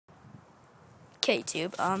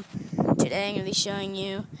K-Tube. Today I'm going to be showing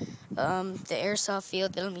you the airsoft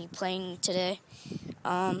field that I'm going to be playing today.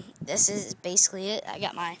 This is basically it. I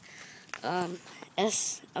got my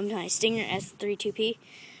my Stinger S32P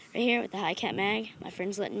right here with the high cap mag. My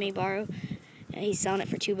friend's letting me borrow. He's selling it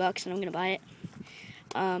for $2 and I'm going to buy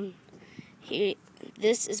it.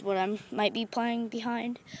 This is what I might be playing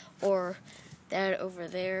behind, or that over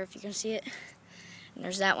there if you can see it. And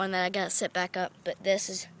there's that one that I got to set back up, but this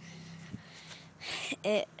is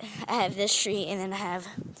it. I have this tree, and then I have a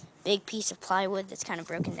big piece of plywood that's kind of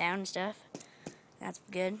broken down and stuff. That's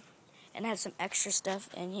good. And I have some extra stuff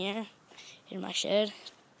in here in my shed,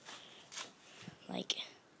 like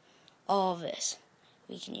all of this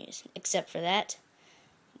we can use, except for that,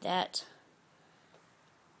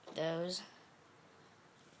 those,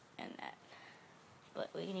 and that. But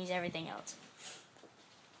we can use everything else.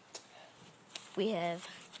 We have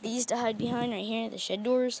these to hide behind right here, the shed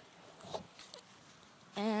doors.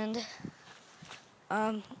 And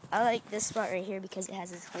I like this spot right here because it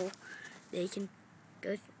has this hole that you can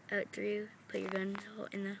go out through, put your gun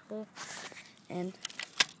in the hole, and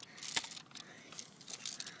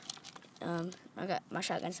I got my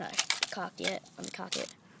shotgun's not cocked yet. Let me cock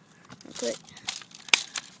it real quick.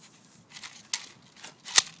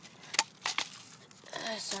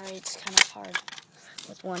 Sorry, it's kind of hard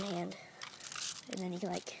with one hand, and then you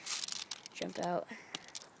can like jump out.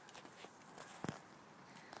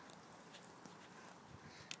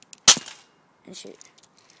 And shoot.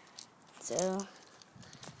 So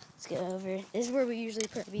let's go over. This is where we usually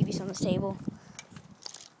put BBs on this table.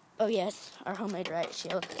 Oh yes, our homemade riot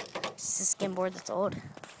shield. This is a skim board that's old.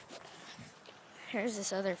 Here's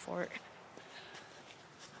this other fort.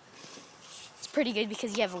 It's pretty good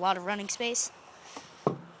because you have a lot of running space.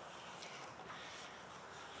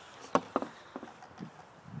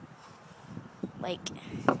 Like,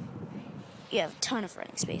 you have a ton of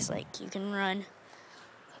running space. Like, you can run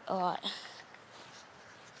a lot.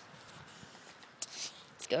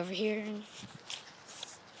 Let's go over here and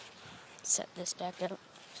set this back up.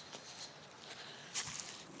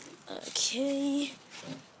 Okay.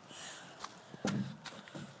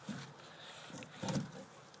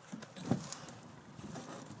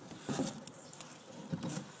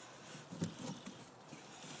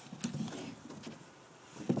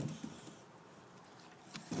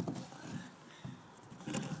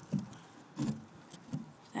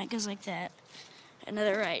 That goes like that.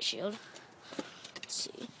 Another riot shield. Let's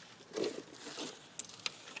see.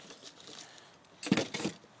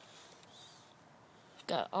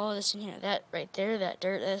 Got all this in here. That right there, that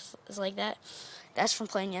dirt that is like that, that's from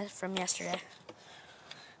playing from yesterday.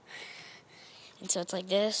 And so it's like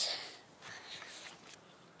this.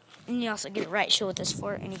 And you also get a riot shield with this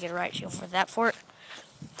fort, and you get a riot shield for that fort.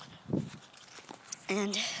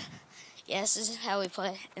 And yeah, this is how we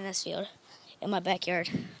play in this field in my backyard.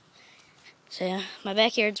 So yeah, my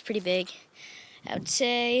backyard's pretty big. I would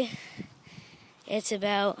say it's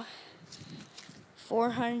about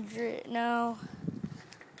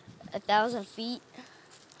 1,000 feet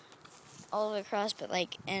all the way across, but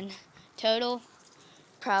like in total,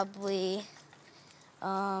 probably,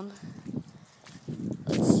 let's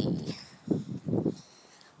see,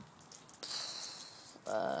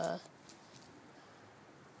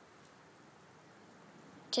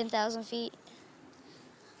 10,000 feet.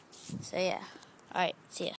 So yeah, alright, see ya.